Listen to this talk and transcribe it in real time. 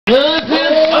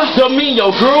mean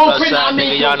your girlfriend? I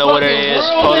mean y'all know what it is.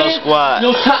 Polo Squad.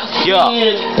 Your top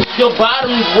skin, your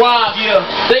bottom drop.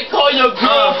 They call your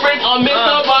girlfriend or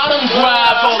Mr. Bottom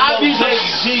Drop. I be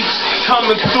G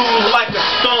coming through like a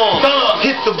storm.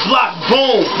 Hit the block,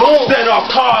 boom, boom. Set our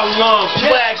car alarm.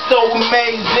 Swag so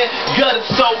amazing, gutter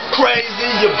so crazy.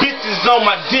 Your bitches on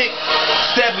my dick,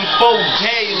 7-4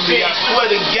 daily. I swear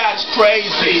to God, it's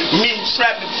crazy. Me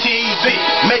trapping TV,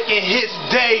 making hits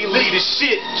daily. The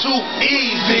shit too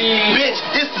easy, bitch.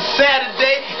 It's a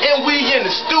Saturday and we in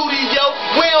the studio.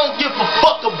 We don't give a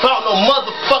fuck about no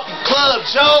motherfucking club,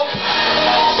 Joe.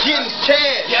 Getting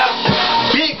cash,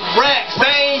 big racks.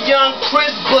 I ain't young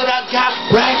Chris, but I got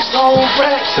racks on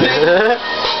racks.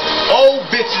 Old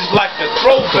bitches like the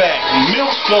throwback.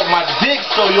 Milk smoke my dick,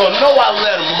 so y'all know I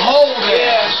let them hold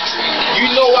it. You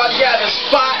know I got a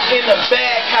spot in the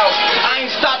bag house. I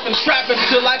ain't stopping trapping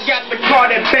till I got the car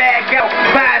that bag out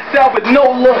by itself with no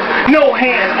look, no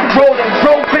hands. Rolling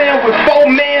Dropan with 4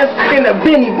 mans in a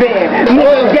Benny van.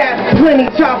 Niggas got plenty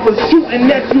choppers shooting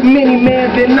at you many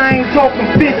man. Then I ain't talking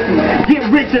 50. Get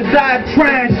rich or die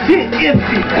trying shit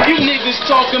iffy. You niggas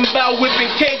talking about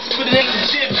whipping cakes, but it ain't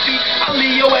gypsy. I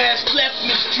leave your ass left in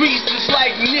the streets just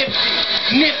like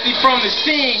Nifty. Nifty from the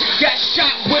scene, got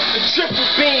shot with the triple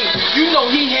beam. You know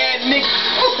he had niggas.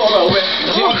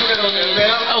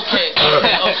 Okay.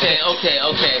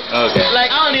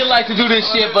 Like I don't even like to do this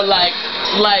shit, but like,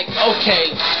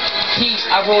 okay.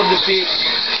 I rolled the bitch.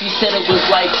 She said it was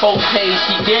like 4 days.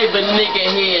 She gave a nigga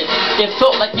head. It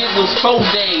felt like it was 4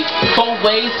 days. 4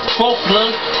 ways, 4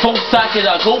 plugs, 4 sockets.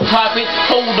 I go pop it.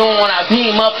 Hold on, I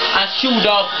beam up. I shoot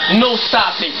off. No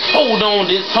stopping. Hold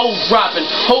on, this hoe dropping.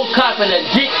 Hoe copping a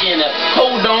dick in her.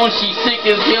 Hold on, she sick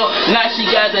as hell. Now she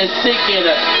got that sick in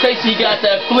her. Say she got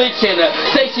that flitch in her.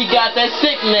 Say she got that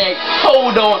sick neck.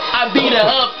 Hold on, I beat her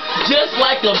up just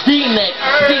like a V-neck.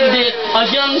 See this, a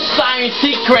young science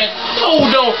secret.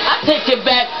 Hold on, I take it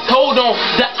back. Hold on,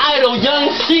 the idol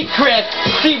young secret.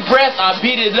 See breath, I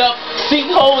beat it up. See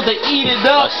hoes, I eat it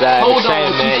up. Hold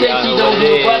on, she say she don't do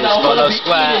it, but I wanna be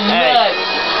eating nuts.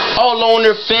 All on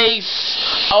her face,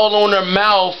 all on her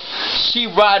mouth. She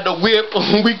ride the whip,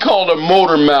 we call her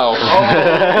motor mouth.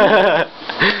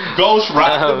 Ghost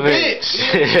ride the bitch.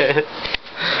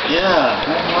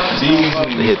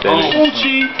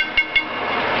 Gucci.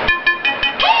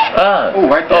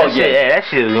 Right there. Yeah, that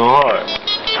shit is going hard.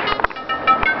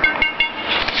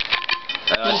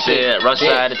 I said,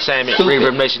 Rushside Entertainment,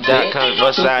 ReverbNation.com,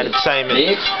 Rushside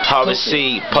Entertainment, Harvest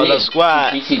Seed, Polo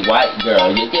Squad. She white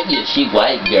girl, she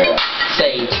white girl.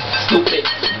 Say, stupid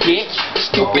bitch,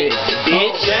 stupid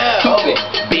bitch, stupid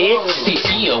bitch. See,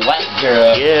 she a white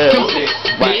girl. Stupid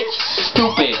bitch,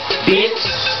 stupid bitch,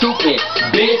 stupid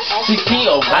bitch. See, she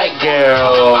a white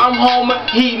girl. I'm home,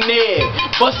 he Ned.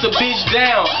 Bust a bitch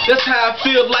down. That's how I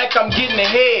feel like I'm getting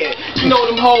ahead. You know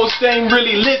them hoes ain't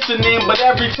really listening, but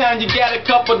every time you got a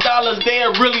couple dollars, they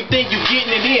really think you getting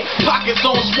it in. Pockets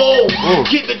on swole,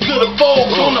 get it to the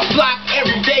folks on the block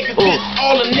every day, cause this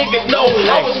all a nigga know.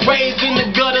 I was raised in the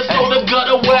gutter, so the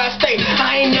gutter where I stay.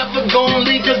 I ain't never gonna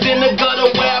leave, cause in the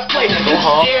gutter where I play. This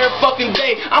every fucking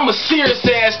day, I'm a serious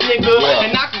ass nigga,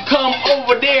 and I can come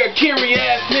over there, carry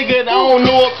ass nigga, and I don't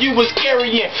know if you was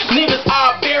carrying. Niggas,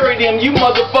 I buried them. You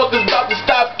motherfuckers about to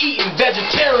stop eating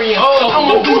vegetarian.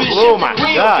 I'ma do this shit for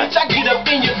real, bitch. I get up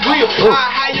in your grill, I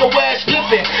hide your ass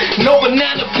slipping. No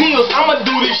banana peels. I'ma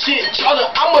do this shit,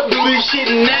 I'ma do this shit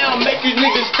now. Make these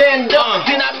niggas stand up,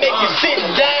 then I make you sit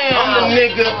down. I'm the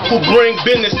nigga who bring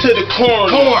business to the corner.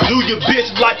 Do your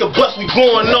bitch like a bus, we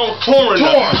going on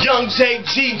foreigner. Young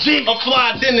JG, I'm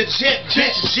fly than the jet,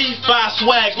 bitch. G5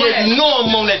 swag, yeah, you know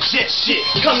I'm on that jet shit.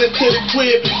 Coming to the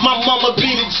crib, my mama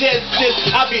be the jet sis.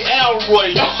 I be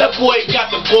Alroy, that boy got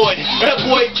the boy. That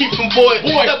boy keep him boy.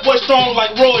 That boy strong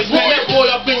like Roy's, man. That boy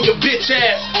up in your bitch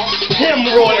ass.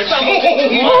 Hemorrhoids.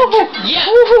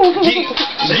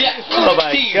 Oh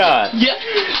my God.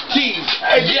 Tease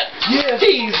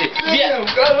it.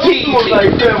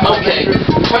 Okay,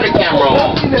 put the camera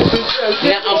on.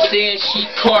 Now I'm saying she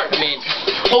Cartman.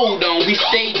 Hold on, we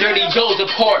stay Dirty Joe's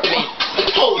apartment.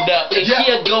 Hold up, and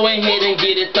she'll go ahead and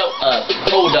get it throw up.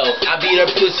 Hold up, I beat her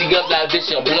pussy up like bitch,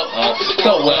 she'll blow up.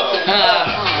 Throw up.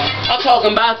 I'm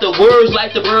talking about the words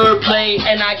like the bird play,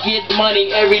 and I get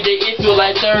money every day. It feel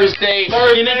like Thursday,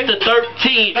 and it's the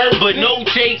 13th, but no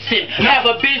Jason. Have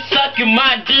a bitch sucking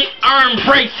my dick, arm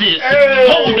braces.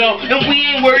 Hold up, and we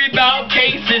ain't worried about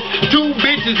cases. 2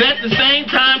 bitches at the same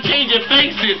time changing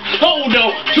faces. Hold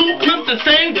up, 2 clips the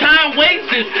same time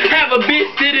wasted. Have a bitch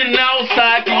sitting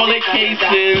outside, call it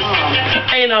cases.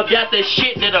 And I got that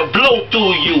shit that'll blow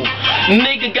through you.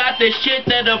 Nigga got that shit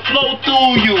that'll flow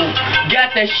through you.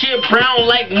 Got that shit brown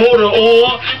like motor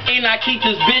oil. And I keep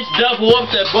this bitch double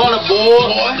up that butter boy.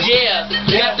 Yeah,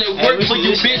 got that work for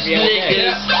you bitch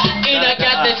niggas. And I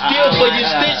got that skill for you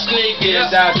stitch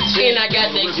niggas. And I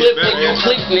got that clip for you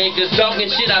click niggas. Talking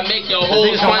shit, I make your whole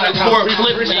spinal cord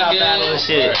flip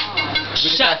niggas.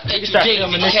 Shot at you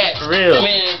dating cats,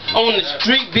 man. On the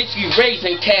street, bitch, you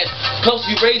raising cats. Plus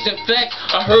you raising facts.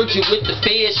 I heard you with the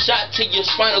fed. Shot to your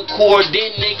spinal cord,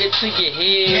 then nigga to your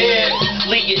head.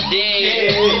 Leave you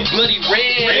dead, bloody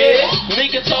red.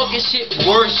 Nigga talking shit,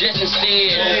 words just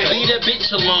instead. Leave that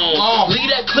bitch alone. Leave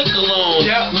that click alone.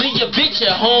 Leave your bitch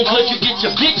at home, cause you get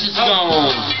your bitches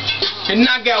gone. And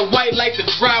I got white like the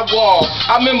drywall.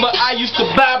 I remember I used to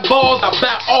buy balls, I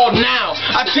buy all now.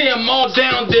 I tear them all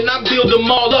down, then I build them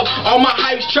all up. All my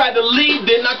hypes tried to leave,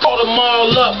 then I called them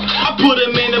all up. I put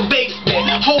them in the basement,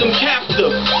 hold them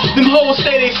captive. Them hoes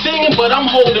say they singing, but I'm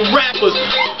holding rappers.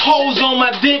 Hoes on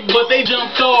my dick, but they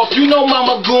jumped off. You know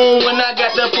mama goon when I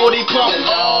got that 40 pump.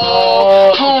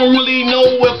 Oh, I don't really know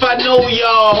if I know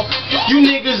y'all. You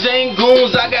niggas ain't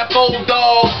goons, I got 4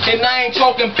 dogs. And I ain't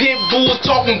talking pit bulls,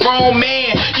 talking grown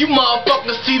man. You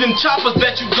motherfuckers see them choppers,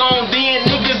 bet you gone then.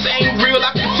 Niggas ain't real,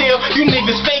 I can tell you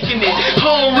niggas faking it. I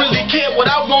don't really care what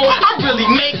I want, I'm really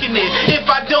making it. If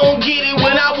I don't get it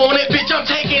when I want it, bitch, I'm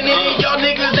taking it. And y'all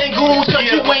niggas ain't goons, cause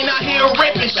you ain't out here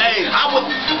ripping shit. I was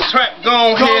trap,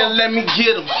 go ahead, let me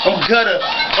get him. I'm gutter,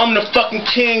 I'm the fucking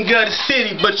king of the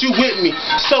city, but you with me.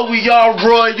 So we all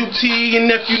royalty, and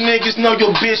if you niggas know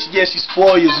your bitch, yeah, she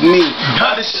spoils me.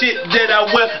 All the shit that I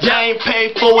wear, I ain't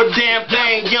paid for a damn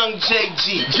thing. Young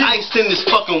JG, iced in this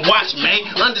fucking watch, man.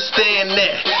 Understand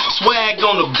that. Swag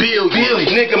on the bill,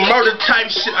 nigga murder type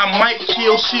shit, I might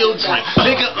kill children.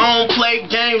 Nigga, I don't play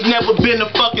games, never been a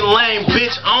fucking lame,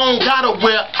 bitch. I don't gotta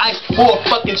wear ice for a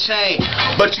fucking chain,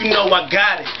 but you know I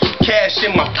got it. Cash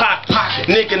in my pocket,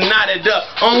 nigga knotted up.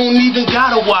 I don't even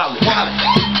got a wallet.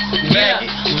 Yeah,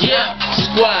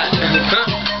 squad.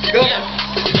 Yeah,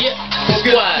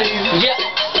 squad.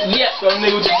 Yeah.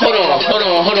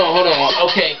 Hold on.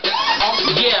 Okay.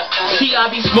 Yeah, see, I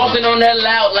be smoking on that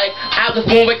loud like I was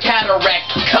born with cataract.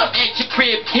 Come at your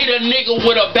crib, hit a nigga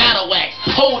with a battle axe.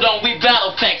 Hold on, we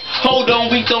battle facts. Hold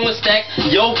on, we throwing stacks.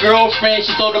 Yo girlfriend,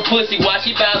 she throw the pussy, why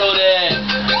she battle that?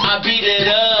 I beat it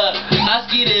up, I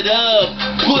skeet it up.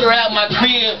 Put her out my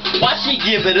crib, why she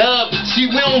give it up? See,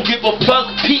 we don't give a fuck,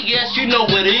 P.S. you know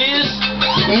what it is.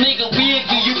 Nigga, we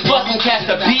give you fucking cast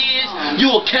a biz. You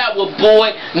a coward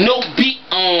boy, no beat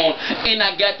on. And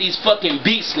I got these fucking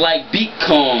beats like beat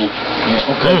cone.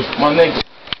 Okay, my nigga.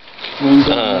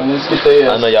 Let's get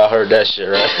there. I know y'all heard that shit,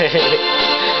 right?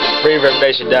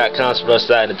 FreeReverbNation.com for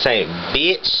Freestyle Entertainment,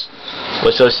 bitch.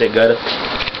 What's your shit, Gutta?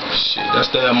 Shit, that's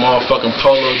that motherfucking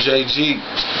Polo JG.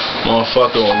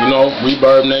 Motherfucker, you know,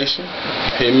 Reverb Nation.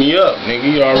 Hit me up, nigga,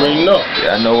 you already know.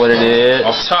 Yeah, I know what it is.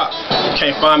 Off top. You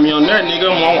can't find me on there, nigga.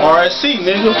 I'm on RSC,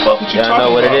 nigga. Fuck what you talking about. Yeah, I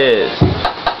know what it is.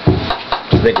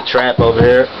 Nigga Trap over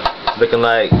here, looking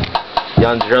like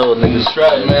Young Dro, nigga. That's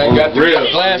right, man. Got the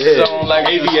glasses on like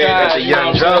Got the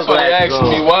Young Dro glasses asking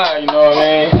me why, you know what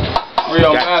I mean?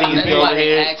 Real got TV over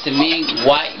here. Asking me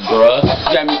white, bruh.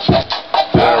 Got me.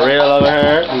 Got real over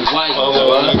here. White,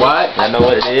 bruh. White. I know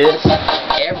what it is.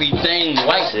 Everything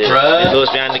white, It bruh. goes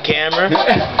behind the camera.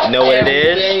 You know what it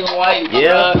is. Everything white,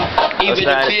 Yeah. bruh. Even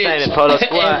the bitch. Polo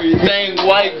Squad. Everything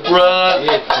white, bruh.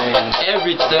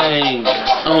 Everything.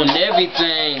 On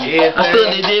everything. I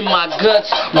feel it in my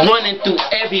guts, running through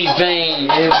every vein.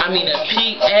 I mean a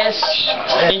PS,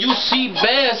 and you see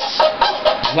best.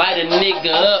 Light a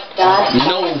nigga up,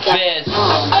 no vest.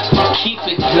 Keep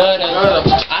it gutter,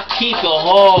 I keep it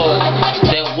hard.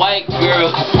 That white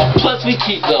girl, plus we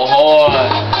keep it hard.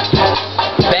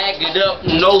 Bag it up,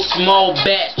 no small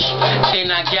batch.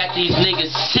 And I got these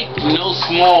niggas sick, no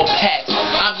small packs.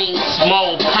 I mean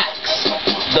small packs.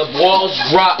 The balls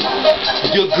drop,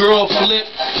 your girl flip,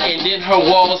 and then her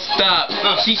walls stop.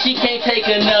 See, she can't take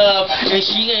enough, and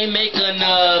she ain't make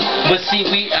enough. But see,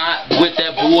 we out with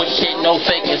that bullshit, no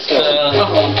faking stuff.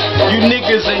 You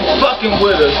niggas ain't fucking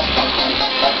with us.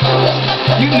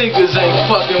 You niggas ain't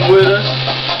fucking with us.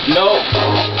 No.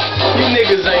 You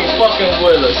niggas ain't fucking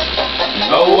with us.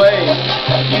 No way.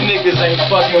 You niggas ain't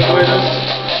fucking with us.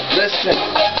 Listen.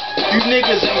 You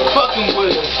niggas ain't fucking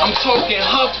with us. I'm talking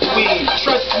huff weed.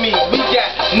 Trust me, we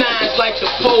got nines like the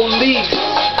police.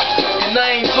 And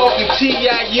I ain't talking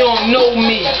T.I., you don't know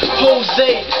me.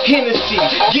 Jose, Hennessy,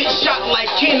 get shot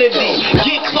like Kennedy.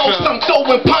 Get close, I'm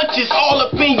throwing punches all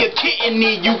up in your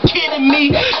kidney. You kidding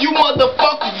me? You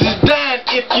motherfuckers is dying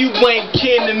if you ain't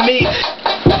kidding me.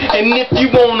 And if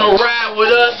you wanna ride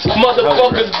with us,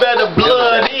 motherfuckers better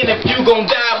blood in. If you gon'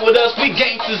 die with us, we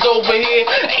gangsters over here.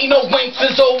 Ain't no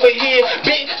gangsters over here.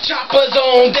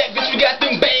 on deck, bitch, we got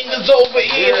them bangers over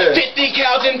here. 50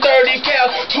 cows and 30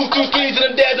 cows, 2 2 3s in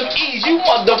the desert. Easy, you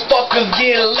motherfuckers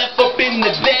get left up in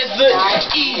the desert.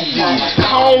 Easy.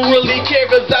 I don't really care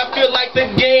cause I feel like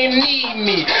the game need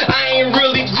me. I ain't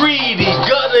really greedy.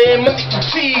 Gutta and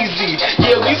teasy.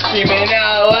 Yeah, we screaming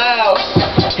out loud.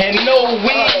 And no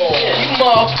weed. You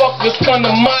motherfuckers come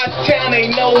to my town, they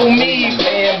know me,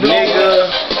 man. Nigga,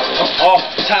 I'm off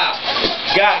top.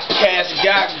 Got cash,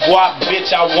 got guap,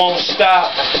 bitch, I won't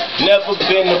stop. Never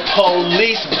been the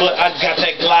police, but I got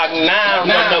that Glock 9.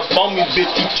 Run up on me,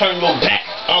 bitch, you turn your back,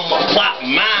 I'ma plot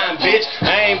mine, bitch.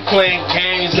 I ain't playing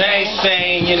games, I ain't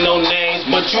saying you no names,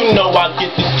 but you know I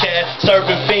get the cash.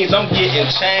 Serving fiends, I'm getting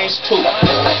changed too.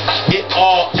 It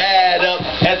all add up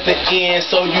at the end,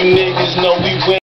 so you niggas know we win.